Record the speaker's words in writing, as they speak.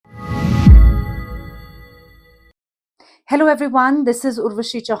Hello everyone, this is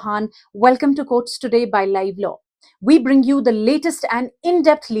Urvashi Chauhan. Welcome to Courts Today by Live Law. We bring you the latest and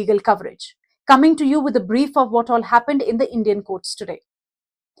in-depth legal coverage, coming to you with a brief of what all happened in the Indian courts today.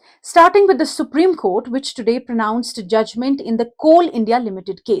 Starting with the Supreme Court, which today pronounced judgment in the Coal India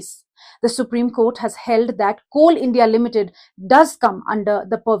Limited case. The Supreme Court has held that Coal India Limited does come under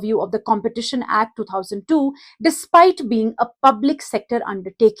the purview of the Competition Act 2002, despite being a public sector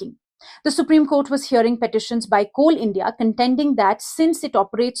undertaking. The Supreme Court was hearing petitions by Coal India contending that since it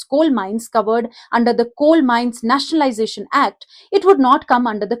operates coal mines covered under the Coal Mines Nationalisation Act, it would not come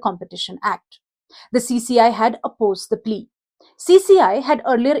under the Competition Act. The CCI had opposed the plea. CCI had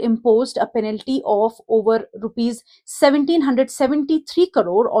earlier imposed a penalty of over rupees 1773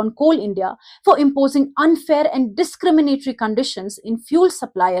 crore on Coal India for imposing unfair and discriminatory conditions in fuel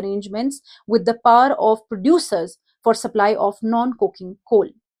supply arrangements with the power of producers for supply of non-coking coal.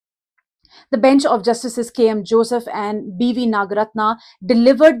 The bench of Justices K.M. Joseph and B.V. Nagaratna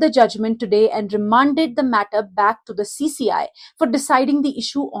delivered the judgment today and remanded the matter back to the CCI for deciding the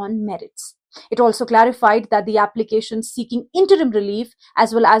issue on merits. It also clarified that the applications seeking interim relief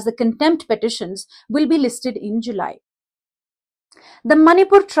as well as the contempt petitions will be listed in July. The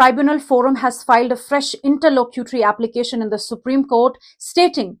Manipur Tribunal Forum has filed a fresh interlocutory application in the Supreme Court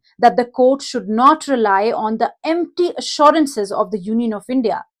stating that the court should not rely on the empty assurances of the Union of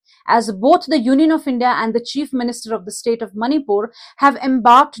India, as both the Union of India and the Chief Minister of the state of Manipur have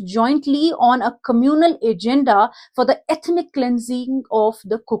embarked jointly on a communal agenda for the ethnic cleansing of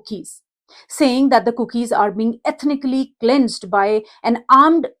the Kukis, saying that the Kukis are being ethnically cleansed by an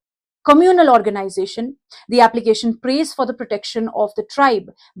armed communal organization. The application prays for the protection of the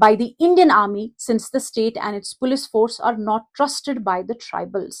tribe by the Indian Army, since the state and its police force are not trusted by the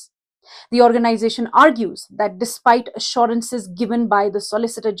tribals. The organization argues that despite assurances given by the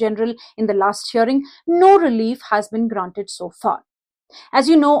Solicitor General in the last hearing, no relief has been granted so far. As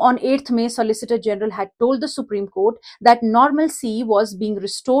you know, on 8th May, Solicitor General had told the Supreme Court that normalcy was being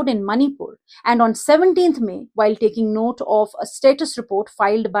restored in Manipur. And on 17th May, while taking note of a status report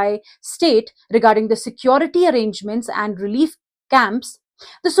filed by state regarding the security arrangements and relief camps,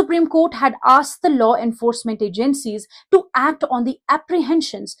 the Supreme Court had asked the law enforcement agencies to act on the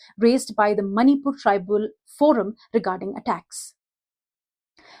apprehensions raised by the Manipur Tribal Forum regarding attacks.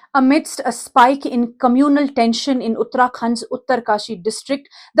 Amidst a spike in communal tension in Uttarakhand's Uttarkashi district,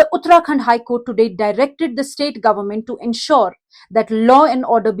 the Uttarakhand High Court today directed the state government to ensure that law and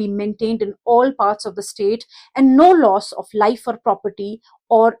order be maintained in all parts of the state and no loss of life or property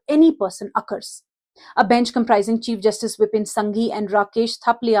or any person occurs. A bench comprising Chief Justice Vipin Sanghi and Rakesh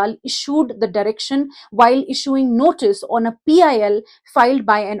Thapliyal issued the direction while issuing notice on a PIL filed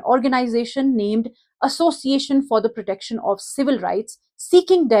by an organization named Association for the Protection of Civil Rights,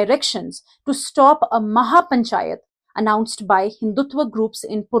 seeking directions to stop a Mahapanchayat announced by Hindutva groups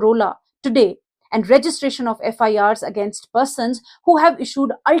in Purola today and registration of FIRs against persons who have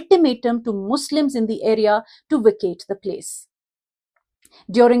issued ultimatum to Muslims in the area to vacate the place.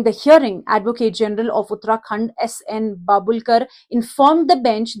 During the hearing, Advocate General of Uttarakhand S.N. Babulkar informed the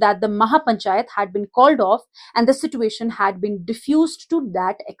bench that the Mahapanchayat had been called off and the situation had been diffused to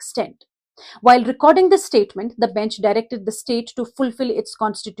that extent. While recording the statement, the bench directed the state to fulfill its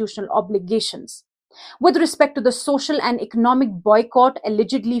constitutional obligations. With respect to the social and economic boycott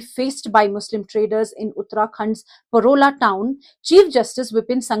allegedly faced by Muslim traders in Uttarakhand's Parola town, Chief Justice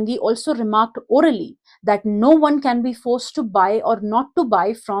Vipin Sanghi also remarked orally that no one can be forced to buy or not to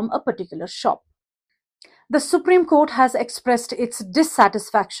buy from a particular shop. The Supreme Court has expressed its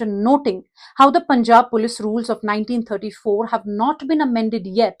dissatisfaction, noting how the Punjab Police Rules of 1934 have not been amended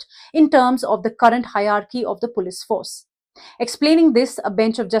yet in terms of the current hierarchy of the police force. Explaining this, a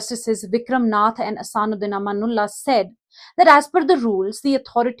bench of Justices Vikram Nath and Asanuddin Amanullah said that as per the rules, the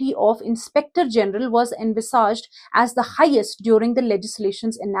authority of Inspector General was envisaged as the highest during the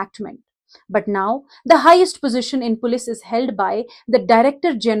legislation's enactment. But now, the highest position in police is held by the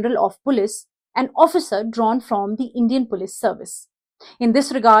Director General of Police, an officer drawn from the Indian Police Service. In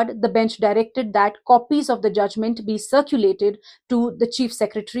this regard, the bench directed that copies of the judgment be circulated to the Chief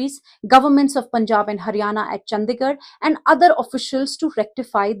Secretaries, governments of Punjab and Haryana at Chandigarh, and other officials to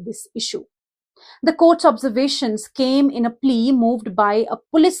rectify this issue. The court's observations came in a plea moved by a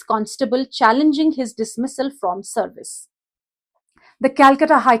police constable challenging his dismissal from service. The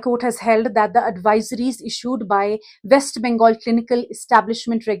Calcutta High Court has held that the advisories issued by West Bengal Clinical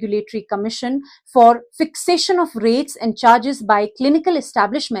Establishment Regulatory Commission for fixation of rates and charges by clinical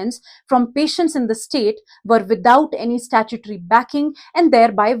establishments from patients in the state were without any statutory backing and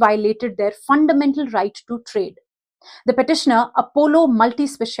thereby violated their fundamental right to trade. The petitioner, Apollo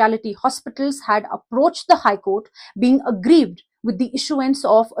Multi-Speciality Hospitals, had approached the High Court, being aggrieved with the issuance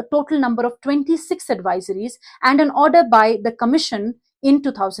of a total number of 26 advisories and an order by the Commission in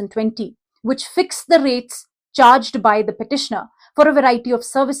 2020, which fixed the rates charged by the petitioner for a variety of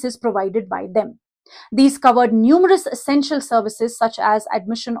services provided by them. These covered numerous essential services such as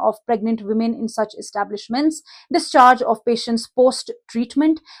admission of pregnant women in such establishments, discharge of patients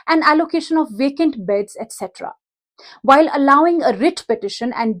post-treatment, and allocation of vacant beds, etc. While allowing a writ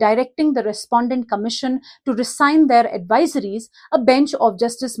petition and directing the respondent commission to resign their advisories, a bench of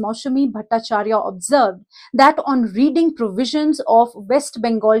Justice Maushami Bhattacharya observed that on reading provisions of West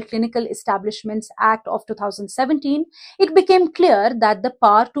Bengal Clinical Establishments Act of 2017, it became clear that the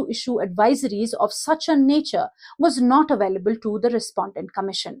power to issue advisories of such a nature was not available to the respondent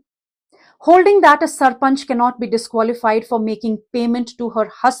commission. Holding that a sarpanch cannot be disqualified for making payment to her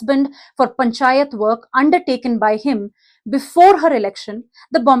husband for panchayat work undertaken by him before her election,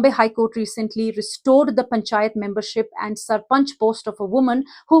 the Bombay High Court recently restored the panchayat membership and sarpanch post of a woman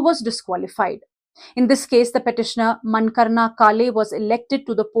who was disqualified. In this case, the petitioner Mankarna Kale was elected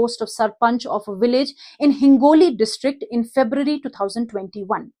to the post of sarpanch of a village in Hingoli district in February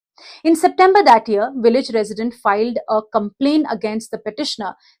 2021. In September that year, village resident filed a complaint against the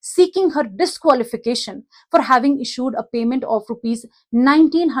petitioner seeking her disqualification for having issued a payment of rupees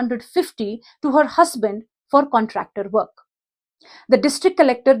 1950 to her husband for contractor work. The district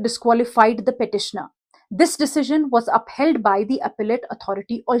collector disqualified the petitioner. This decision was upheld by the appellate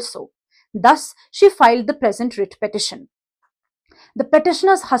authority also. Thus, she filed the present writ petition. The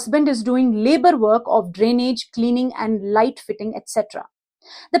petitioner's husband is doing labor work of drainage, cleaning and light fitting, etc.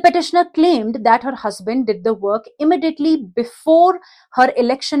 The petitioner claimed that her husband did the work immediately before her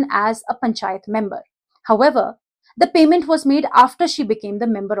election as a panchayat member. However, the payment was made after she became the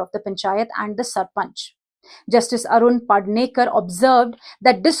member of the panchayat and the sarpanch. Justice Arun Padnekar observed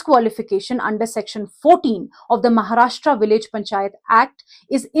that disqualification under Section 14 of the Maharashtra Village Panchayat Act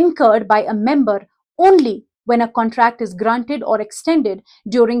is incurred by a member only when a contract is granted or extended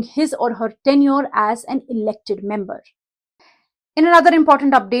during his or her tenure as an elected member. In another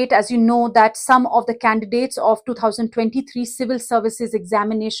important update, as you know, that some of the candidates of 2023 Civil Services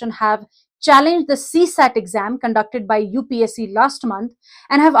Examination have challenged the CSAT exam conducted by UPSC last month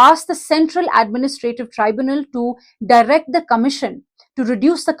and have asked the Central Administrative Tribunal to direct the Commission to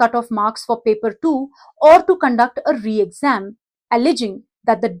reduce the cutoff marks for Paper 2 or to conduct a re-exam, alleging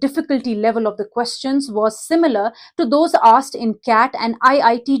that the difficulty level of the questions was similar to those asked in CAT and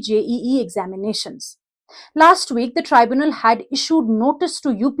IIT JEE examinations. Last week, the tribunal had issued notice to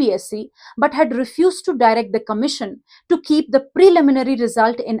UPSC but had refused to direct the Commission to keep the preliminary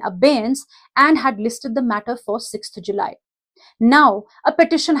result in abeyance and had listed the matter for 6th July. Now, a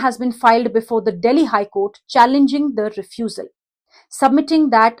petition has been filed before the Delhi High Court challenging the refusal. Submitting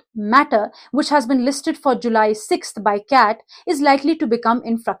that matter, which has been listed for July 6th by CAT, is likely to become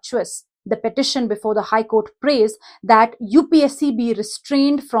infructuous. The petition before the High Court prays that UPSC be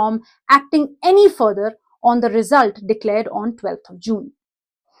restrained from acting any further on the result declared on 12th of June.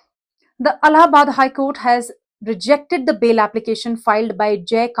 The Allahabad High Court has rejected the bail application filed by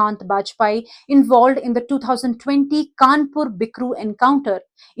Jai Kant Bajpai involved in the 2020 Kanpur Bikru encounter,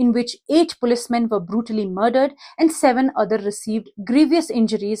 in which 8 policemen were brutally murdered and 7 others received grievous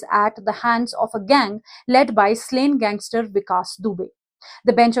injuries at the hands of a gang led by slain gangster Vikas Dubey.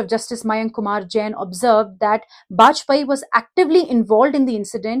 The bench of Justice Mayank Kumar Jain observed that Bajpai was actively involved in the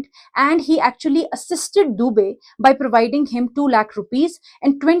incident and he actually assisted Dubey by providing him 2 lakh rupees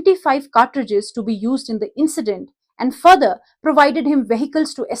and 25 cartridges to be used in the incident, and further provided him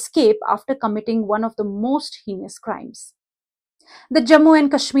vehicles to escape after committing one of the most heinous crimes. The Jammu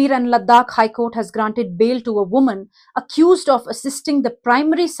and Kashmir and Ladakh High Court has granted bail to a woman accused of assisting the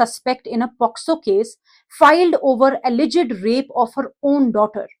primary suspect in a POCSO case filed over alleged rape of her own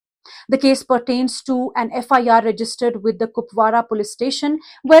daughter. The case pertains to an FIR registered with the Kupwara police station,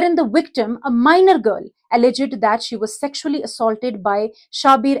 wherein the victim, a minor girl, alleged that she was sexually assaulted by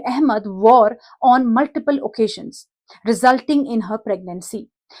Shabir Ahmed War on multiple occasions, resulting in her pregnancy.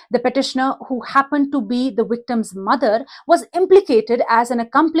 The petitioner, who happened to be the victim's mother, was implicated as an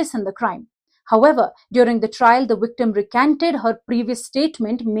accomplice in the crime. However, during the trial, the victim recanted her previous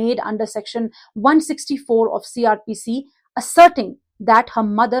statement made under Section 164 of CRPC, asserting that her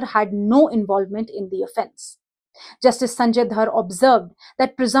mother had no involvement in the offence. Justice Sanjay Dhar observed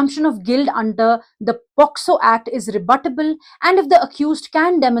that presumption of guilt under the POCSO Act is rebuttable, and if the accused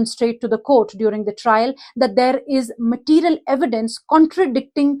can demonstrate to the court during the trial that there is material evidence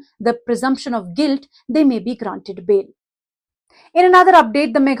contradicting the presumption of guilt, they may be granted bail. In another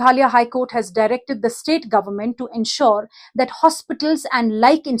update, the Meghalaya High Court has directed the state government to ensure that hospitals and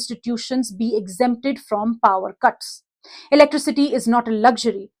like institutions be exempted from power cuts. Electricity is not a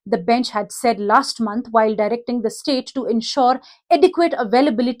luxury, the bench had said last month while directing the state to ensure adequate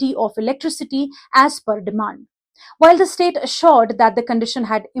availability of electricity as per demand. While the state assured that the condition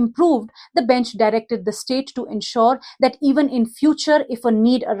had improved, the bench directed the state to ensure that even in future, if a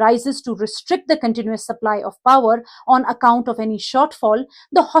need arises to restrict the continuous supply of power on account of any shortfall,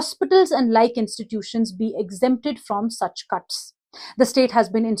 the hospitals and like institutions be exempted from such cuts. The state has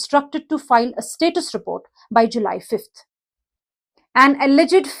been instructed to file a status report by July 5th. An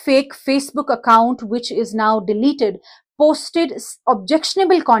alleged fake Facebook account, which is now deleted, posted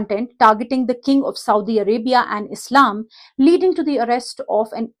objectionable content targeting the King of Saudi Arabia and Islam, leading to the arrest of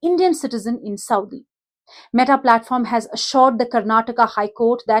an Indian citizen in Saudi. Meta Platform has assured the Karnataka High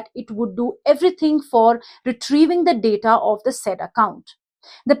Court that it would do everything for retrieving the data of the said account.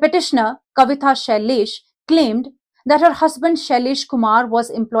 The petitioner, Kavitha Shailesh, claimed that her husband Shailesh Kumar was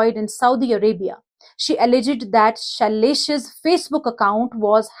employed in Saudi Arabia. She alleged that Shailesh's Facebook account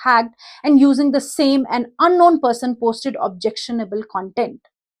was hacked and using the same an unknown person posted objectionable content.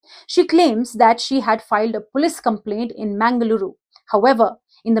 She claims that she had filed a police complaint in Mangaluru. However,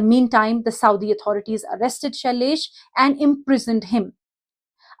 in the meantime, the Saudi authorities arrested Shailesh and imprisoned him.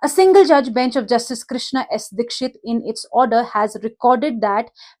 A single judge bench of Justice Krishna S. Dikshit in its order has recorded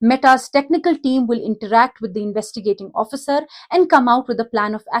that Meta's technical team will interact with the investigating officer and come out with a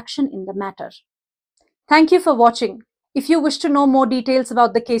plan of action in the matter. Thank you for watching. If you wish to know more details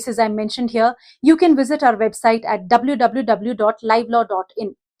about the cases I mentioned here, you can visit our website at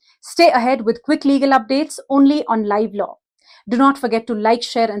www.livelaw.in. Stay ahead with quick legal updates only on Live Law. Do not forget to like,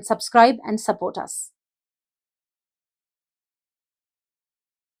 share and subscribe and support us.